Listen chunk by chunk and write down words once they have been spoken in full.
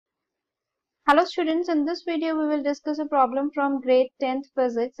Hello students, in this video we will discuss a problem from grade 10th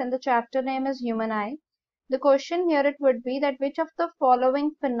physics and the chapter name is human eye. The question here it would be that which of the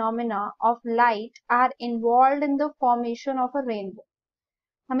following phenomena of light are involved in the formation of a rainbow.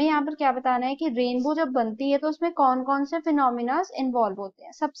 हमें यहाँ पर क्या बताना है कि rainbow जब बनती है तो उसमें कौन कौन से फिनोमिना इन्वॉल्व होते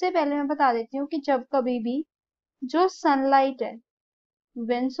हैं। सबसे पहले मैं बता देती हूँ कि जब कभी भी जो सनलाइट है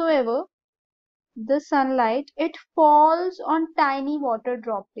whensoever the sunlight it falls on tiny water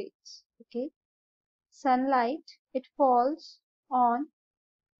droplets, okay, sunlight it falls on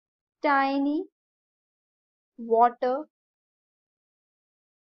tiny water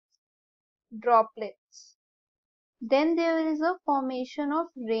droplets, then there is a formation of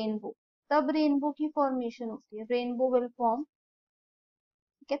rainbow. तब रेनबो की फॉर्मेशन होती है, रेनबो विल फॉर्म,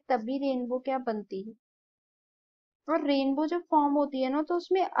 ठीक है, तभी रेनबो क्या बनती है। और रेनबो जब फॉर्म होती है ना तो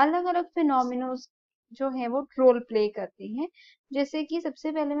उसमें अलग अलग फिनोमिनोस जो है वो रोल प्ले करते हैं। जैसे कि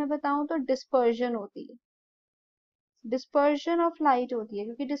सबसे पहले मैं बताऊं तो डिस्पर्जन होती है, डिस्पर्जन ऑफ लाइट होती है,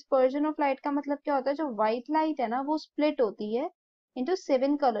 क्योंकि डिस्पर्जन ऑफ लाइट का मतलब क्या होता है, जो व्हाइट लाइट है ना वो स्प्लिट होती है इनटू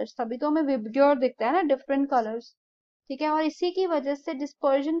 7 कलर्स, तभी तो हमें विबग्योर दिखता है ना, डिफरेंट कलर्स, ठीक है। और इसी की वजह से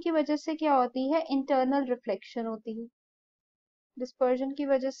डिस्पर्जन की वजह से क्या होती है, इंटरनल रिफ्लेक्शन होती है। डिस्पर्जन की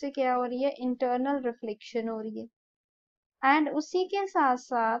वजह से क्या हो रही है, इंटरनल रिफ्लेक्शन हो रही है। एंड उसी के साथ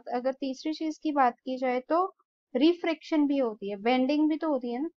साथ अगर तीसरी चीज की बात की जाए तो रिफ्रैक्शन भी होती है, बेंडिंग भी तो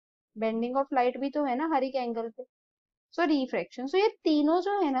होती है ना, बेंडिंग ऑफ लाइट भी तो है ना हर एक एंगल पे। सो रिफ्रैक्शन, सो ये तीनों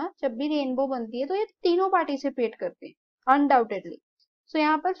जो है ना, जब भी रेनबो बनती है तो ये तीनों पार्टिसिपेट करते हैं अनडाउटेडली। सो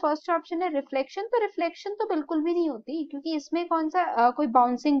यहाँ पर फर्स्ट ऑप्शन है रिफ्लेक्शन, तो रिफ्लेक्शन तो बिल्कुल भी नहीं होती क्योंकि इसमें कौन सा कोई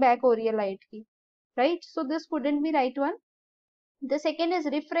बाउंसिंग बैक हो रही है लाइट की, right. So this wouldn't be right one. The second is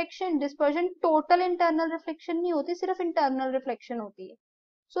refraction, dispersion, total internal reflection नहीं होती, सिर्फ इंटरनल रिफ्लेक्शन होती है।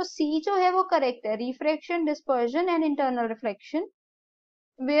 सो सी जो है वो करेक्ट है, refraction, dispersion and internal reflection.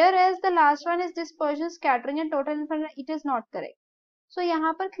 whereas the last one is dispersion, scattering and total infrared, it is not correct. So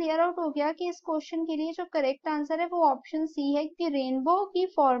यहाँ पर क्लियर आउट हो गया कि इस क्वेश्चन के लिए जो करेक्ट आंसर है वो ऑप्शन सी है कि रेनबो की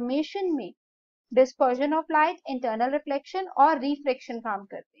फॉर्मेशन में dispersion of light, internal reflection और रिफ्रैक्शन काम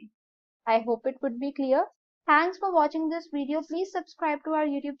करते हैं। I hope it would be clear. Thanks for watching this video, please subscribe to our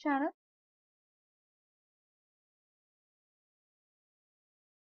YouTube channel.